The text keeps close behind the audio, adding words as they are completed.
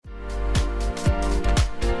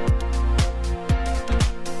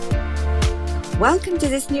Welcome to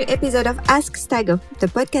this new episode of Ask Stago, the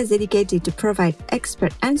podcast dedicated to provide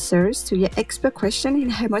expert answers to your expert question in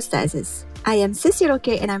hemostasis. I am Cécile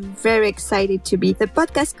Oquet and I'm very excited to be the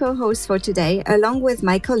podcast co-host for today, along with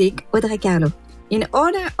my colleague Audrey Carlo. In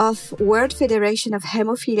honor of World Federation of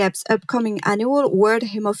Hemophilia's upcoming annual World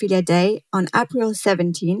Hemophilia Day on April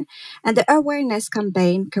 17 and the awareness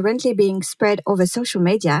campaign currently being spread over social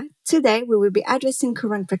media, today we will be addressing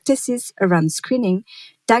current practices around screening,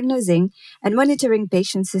 diagnosing, and monitoring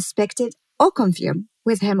patients suspected or confirmed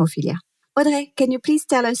with hemophilia. Audrey, can you please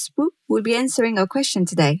tell us who will be answering our question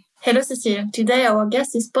today? Hello, Cécile. Today our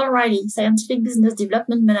guest is Paul Riley, Scientific Business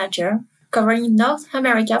Development Manager, covering North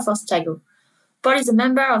America for Stago. Paul is a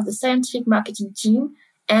member of the scientific marketing team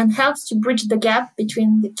and helps to bridge the gap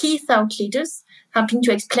between the key thought leaders, helping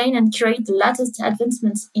to explain and curate the latest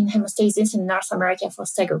advancements in hemostasis in North America for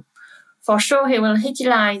Stago. For sure, he will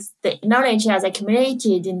utilize the knowledge he has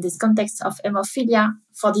accumulated in this context of hemophilia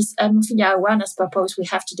for this hemophilia awareness purpose we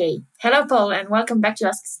have today. Hello, Paul, and welcome back to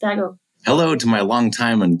Ask Stago. Hello to my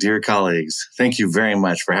longtime and dear colleagues. Thank you very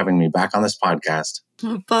much for having me back on this podcast.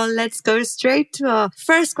 Paul, let's go straight to our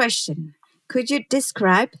first question. Could you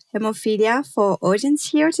describe hemophilia for audience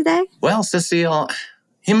here today? Well, Cecile,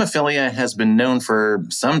 hemophilia has been known for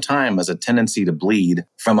some time as a tendency to bleed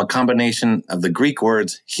from a combination of the Greek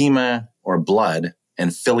words hema or blood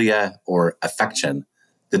and philia or affection.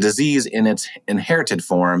 The disease in its inherited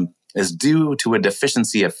form is due to a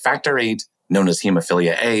deficiency of factor VIII, known as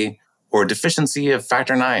hemophilia A, or deficiency of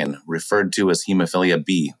factor IX, referred to as hemophilia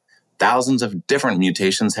B. Thousands of different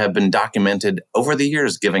mutations have been documented over the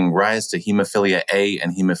years, giving rise to hemophilia A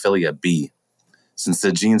and hemophilia B. Since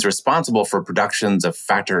the genes responsible for productions of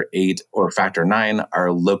factor VIII or factor IX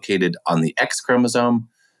are located on the X chromosome,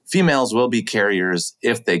 females will be carriers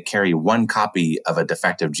if they carry one copy of a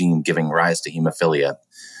defective gene giving rise to hemophilia.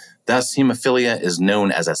 Thus, hemophilia is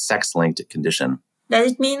known as a sex-linked condition.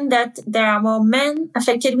 Does it mean that there are more men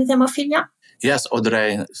affected with hemophilia? Yes,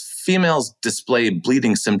 Audrey. Females display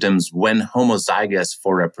bleeding symptoms when homozygous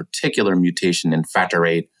for a particular mutation in factor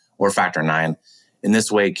VIII or factor IX, in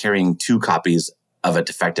this way carrying two copies of a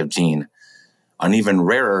defective gene. On even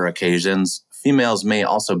rarer occasions, females may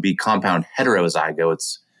also be compound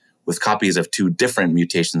heterozygotes with copies of two different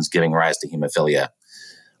mutations giving rise to hemophilia.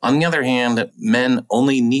 On the other hand, men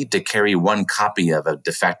only need to carry one copy of a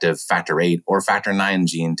defective factor VIII or factor IX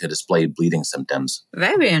gene to display bleeding symptoms.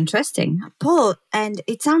 Very interesting. Paul, and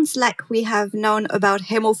it sounds like we have known about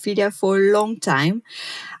hemophilia for a long time.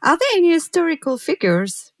 Are there any historical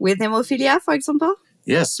figures with hemophilia, for example?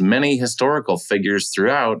 Yes, many historical figures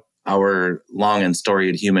throughout our long and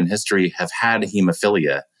storied human history have had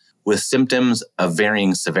hemophilia, with symptoms of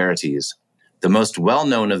varying severities. The most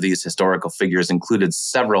well-known of these historical figures included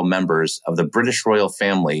several members of the British royal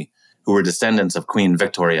family who were descendants of Queen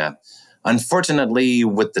Victoria. Unfortunately,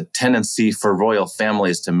 with the tendency for royal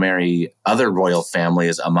families to marry other royal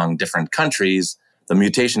families among different countries, the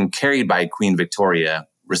mutation carried by Queen Victoria,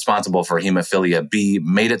 responsible for hemophilia B,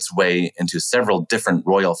 made its way into several different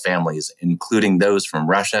royal families, including those from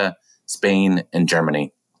Russia, Spain, and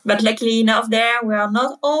Germany. But luckily enough we are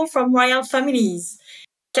not all from royal families.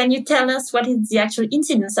 Can you tell us what is the actual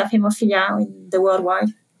incidence of hemophilia in the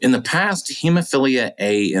worldwide? In the past, hemophilia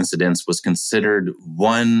A incidence was considered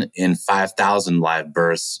 1 in 5,000 live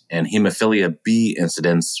births, and hemophilia B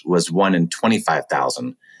incidence was 1 in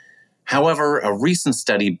 25,000. However, a recent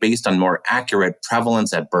study based on more accurate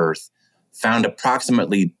prevalence at birth found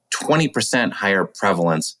approximately 20% higher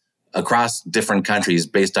prevalence across different countries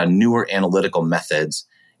based on newer analytical methods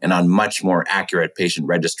and on much more accurate patient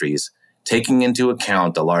registries, taking into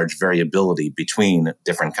account the large variability between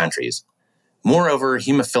different countries. Moreover,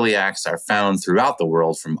 hemophiliacs are found throughout the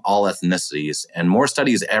world from all ethnicities, and more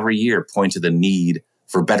studies every year point to the need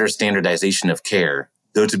for better standardization of care.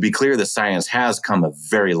 Though to be clear, the science has come a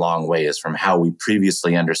very long ways from how we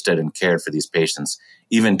previously understood and cared for these patients,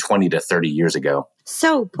 even 20 to 30 years ago.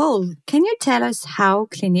 So, Paul, can you tell us how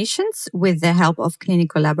clinicians, with the help of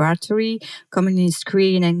clinical laboratory, commonly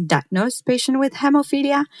screen and diagnose patients with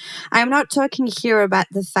hemophilia? I'm not talking here about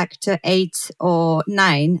the factor 8 or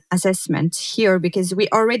 9 assessment here because we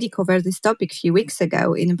already covered this topic a few weeks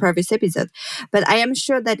ago in a previous episode, but I am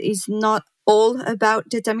sure that is not all about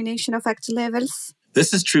determination of factor levels.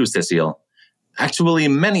 This is true, Cécile. Actually,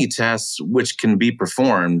 many tests which can be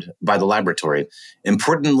performed by the laboratory.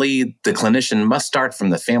 Importantly, the clinician must start from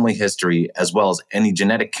the family history as well as any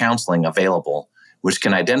genetic counseling available, which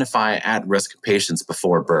can identify at-risk patients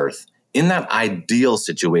before birth. In that ideal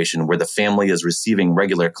situation where the family is receiving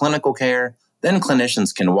regular clinical care, then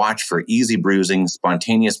clinicians can watch for easy bruising,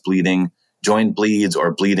 spontaneous bleeding, joint bleeds,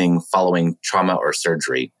 or bleeding following trauma or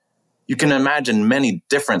surgery. You can imagine many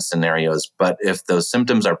different scenarios, but if those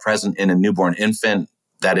symptoms are present in a newborn infant,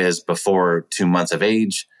 that is before 2 months of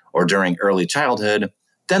age or during early childhood,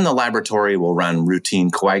 then the laboratory will run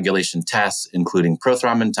routine coagulation tests, including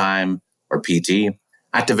prothrombin time, or PT,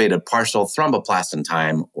 activated partial thromboplastin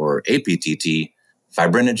time, or APTT,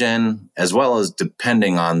 fibrinogen, as well as,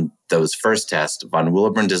 depending on those first tests, von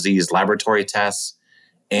Willebrand disease laboratory tests,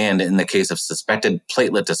 and in the case of suspected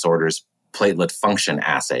platelet disorders, platelet function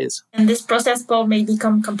assays. And this process, Paul, may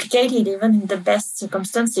become complicated even in the best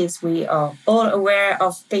circumstances. We are all aware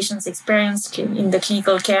of patients' experience in the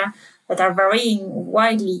clinical care that are varying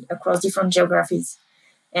widely across different geographies.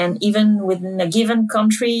 And even within a given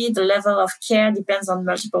country, the level of care depends on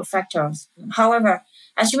multiple factors. However,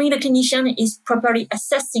 assuming the clinician is properly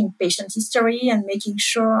assessing patient history and making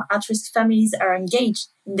sure at-risk families are engaged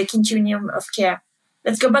in the continuum of care,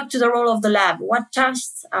 let's go back to the role of the lab. What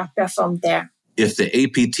tests are performed there? If the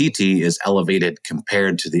APTT is elevated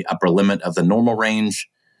compared to the upper limit of the normal range,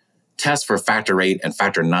 tests for factor VIII and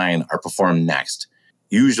factor IX are performed next,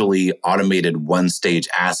 usually automated one-stage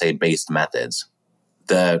assay-based methods.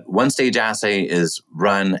 The one-stage assay is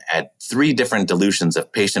run at 3 different dilutions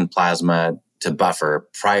of patient plasma to buffer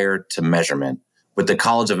prior to measurement, with the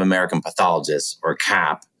College of American Pathologists, or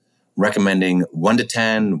CAP, recommending 1 to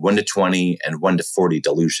 10, 1 to 20, and 1 to 40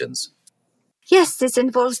 dilutions. Yes, this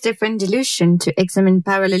involves different dilution to examine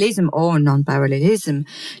parallelism or non-parallelism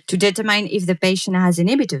to determine if the patient has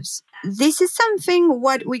inhibitors. This is something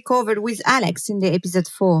what we covered with Alex in the episode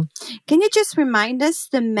 4. Can you just remind us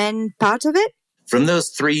the main part of it? From those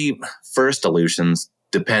 3 first dilutions,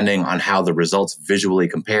 depending on how the results visually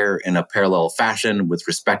compare in a parallel fashion with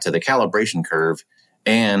respect to the calibration curve,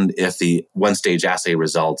 and if the one-stage assay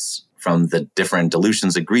results from the different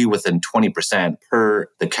dilutions agree within 20% per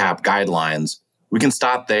the CAP guidelines, we can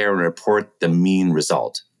stop there and report the mean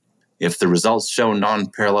result. If the results show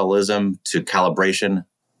non-parallelism to calibration,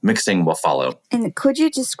 mixing will follow. And could you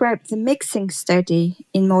describe the mixing study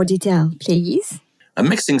in more detail, please? A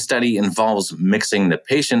mixing study involves mixing the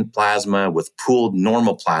patient plasma with pooled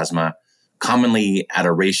normal plasma, commonly at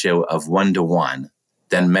a ratio of 1 to 1,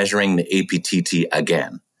 then measuring the APTT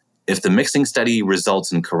again. If the mixing study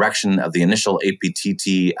results in correction of the initial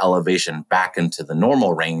APTT elevation back into the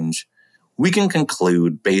normal range, we can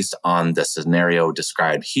conclude, based on the scenario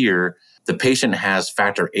described here, the patient has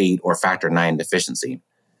factor VIII or factor IX deficiency.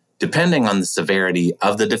 Depending on the severity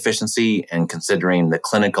of the deficiency and considering the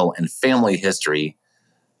clinical and family history,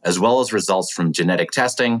 as well as results from genetic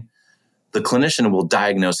testing, the clinician will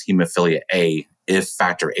diagnose hemophilia A if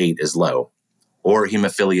factor VIII is low, or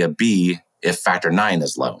hemophilia B if factor IX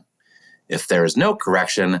is low. If there is no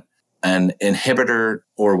correction, an inhibitor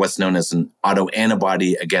or what's known as an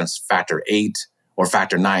autoantibody against factor VIII or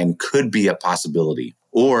factor IX could be a possibility.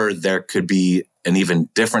 Or there could be an even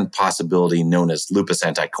different possibility known as lupus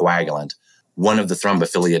anticoagulant, one of the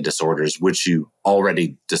thrombophilia disorders, which you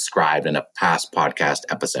already described in a past podcast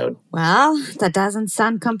episode. Well, that doesn't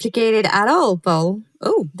sound complicated at all, Paul.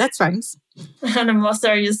 Oh, that rhymes. On a more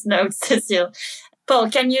serious note, Cecile, Paul,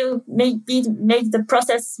 can you maybe make the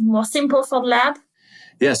process more simple for the lab?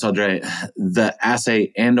 Yes, Audrey. The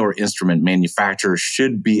assay and or instrument manufacturer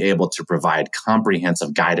should be able to provide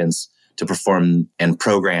comprehensive guidance to perform and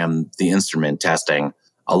program the instrument testing,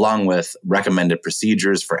 along with recommended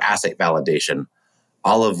procedures for assay validation,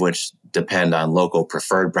 all of which depend on local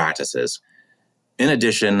preferred practices. In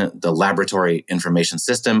addition, the laboratory information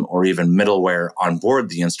system or even middleware on board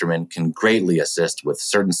the instrument can greatly assist with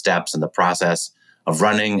certain steps in the process of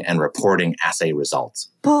running and reporting assay results.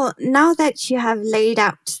 Paul, now that you have laid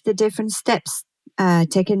out the different steps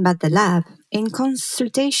taken by the lab, in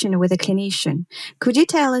consultation with a clinician, could you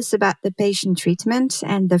tell us about the patient treatment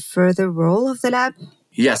and the further role of the lab?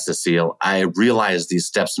 Yes, Cecile, I realize these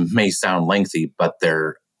steps may sound lengthy, but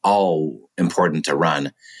they're all important to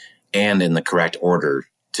run and in the correct order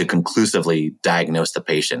to conclusively diagnose the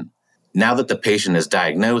patient. Now that the patient is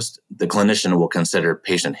diagnosed, the clinician will consider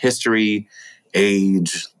patient history,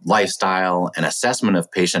 age, lifestyle, and assessment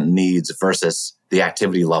of patient needs versus the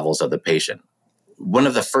activity levels of the patient. One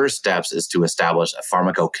of the first steps is to establish a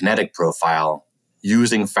pharmacokinetic profile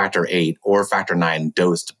using factor VIII or factor IX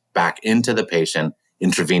dosed back into the patient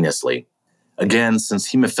intravenously. Again,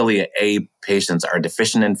 since hemophilia A patients are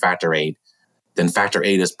deficient in factor VIII, then factor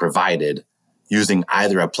VIII is provided using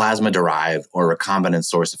either a plasma-derived or recombinant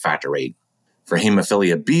source of factor VIII. For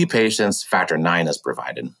hemophilia B patients, factor IX is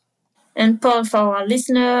provided. And Paul, for our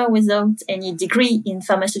listener without any degree in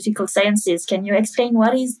pharmaceutical sciences, can you explain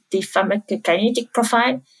what is the pharmacokinetic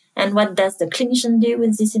profile and what does the clinician do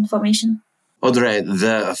with this information? Audrey,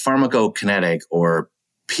 the pharmacokinetic or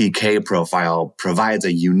PK profile provides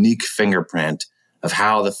a unique fingerprint of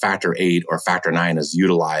how the factor VIII or factor IX is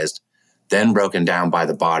utilized, then broken down by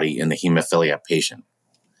the body in the hemophilia patient.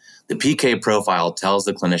 The PK profile tells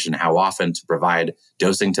the clinician how often to provide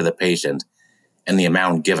dosing to the patient and the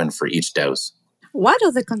amount given for each dose. What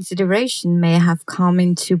other consideration may have come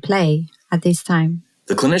into play at this time?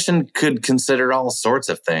 The clinician could consider all sorts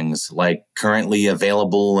of things, like currently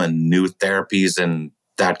available and new therapies in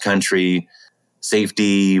that country,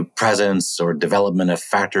 safety, presence, or development of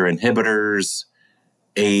factor inhibitors,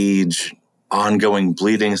 age, ongoing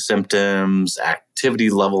bleeding symptoms, activity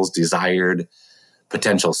levels desired,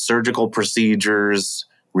 potential surgical procedures,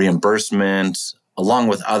 reimbursement, along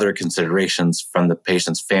with other considerations from the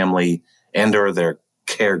patient's family and or their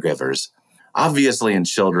caregivers. Obviously, in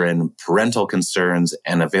children, parental concerns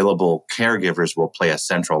and available caregivers will play a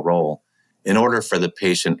central role in order for the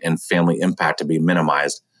patient and family impact to be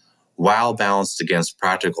minimized, while balanced against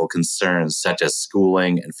practical concerns such as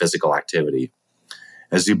schooling and physical activity.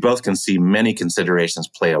 As you both can see, many considerations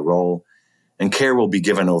play a role, and care will be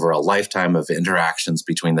given over a lifetime of interactions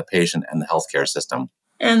between the patient and the healthcare system.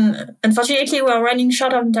 And unfortunately, we're running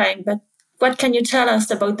short on time, but what can you tell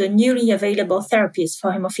us about the newly available therapies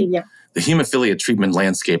for hemophilia? The hemophilia treatment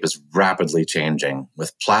landscape is rapidly changing,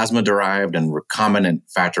 with plasma-derived and recombinant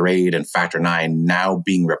factor VIII and factor IX now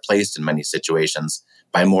being replaced in many situations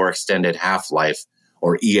by more extended half-life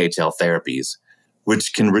or EHL therapies,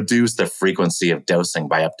 which can reduce the frequency of dosing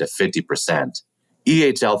by up to 50%.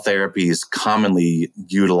 EHL therapies commonly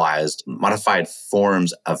utilized modified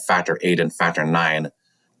forms of factor VIII and factor IX,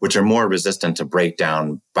 which are more resistant to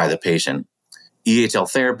breakdown by the patient.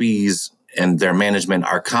 EHL therapies and their management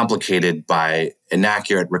are complicated by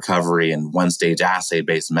inaccurate recovery and one-stage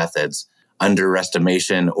assay-based methods,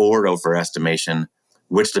 underestimation or overestimation,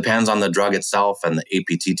 which depends on the drug itself and the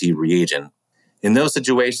APTT reagent. In those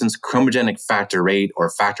situations, chromogenic factor VIII or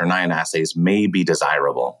factor IX assays may be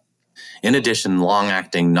desirable. In addition,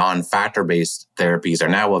 long-acting non-factor-based therapies are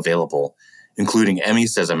now available, including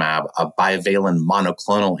emicizumab, a bivalent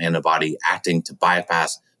monoclonal antibody acting to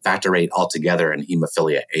bypass factor VIII altogether in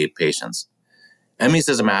hemophilia A patients.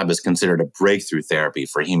 Emicizumab is considered a breakthrough therapy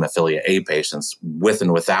for hemophilia A patients with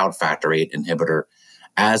and without factor VIII inhibitor,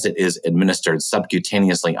 as it is administered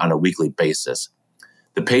subcutaneously on a weekly basis.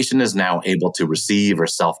 The patient is now able to receive or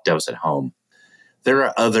self-dose at home. There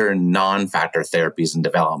are other non-factor therapies in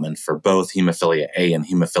development for both hemophilia A and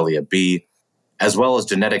hemophilia B, as well as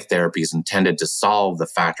genetic therapies intended to solve the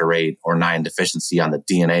factor VIII or IX deficiency on the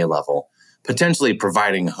DNA level, potentially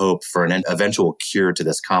providing hope for an eventual cure to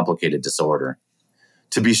this complicated disorder.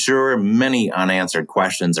 To be sure, many unanswered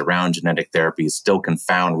questions around genetic therapies still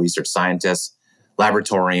confound research scientists,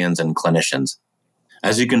 laboratorians, and clinicians.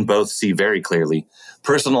 As you can both see very clearly,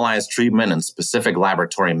 personalized treatment and specific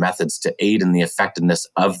laboratory methods to aid in the effectiveness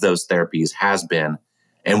of those therapies has been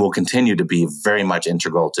and will continue to be very much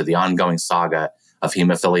integral to the ongoing saga of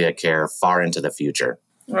hemophilia care far into the future.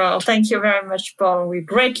 Well, thank you very much, Paul. We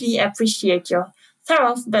greatly appreciate your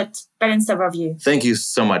thorough but balanced overview. Thank you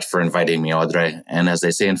so much for inviting me, Audrey. And as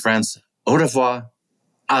they say in France, au revoir,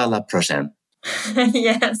 à la prochaine.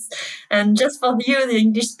 Yes, and just for you, the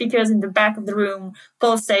English speakers in the back of the room,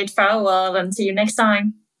 Paul said farewell and see you next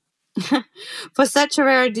time. For such a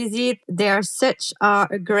rare disease, there are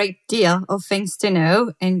a great deal of things to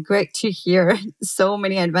know and great to hear so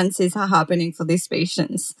many advances are happening for these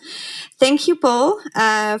patients. Thank you, Paul,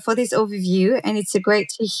 for this overview, and it's great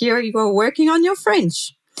to hear you are working on your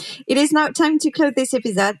French. It is now time to close this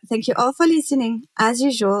episode. Thank you all for listening. As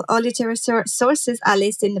usual, all literature sources are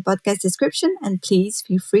listed in the podcast description, and please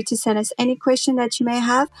feel free to send us any question that you may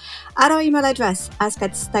have at our email address,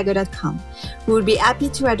 ask@stago.com. We will be happy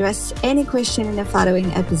to address any question in the following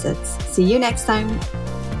episodes. See you next time.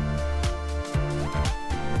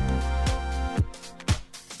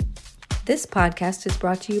 This podcast is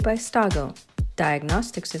brought to you by Stago.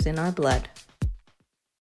 Diagnostics is in our blood.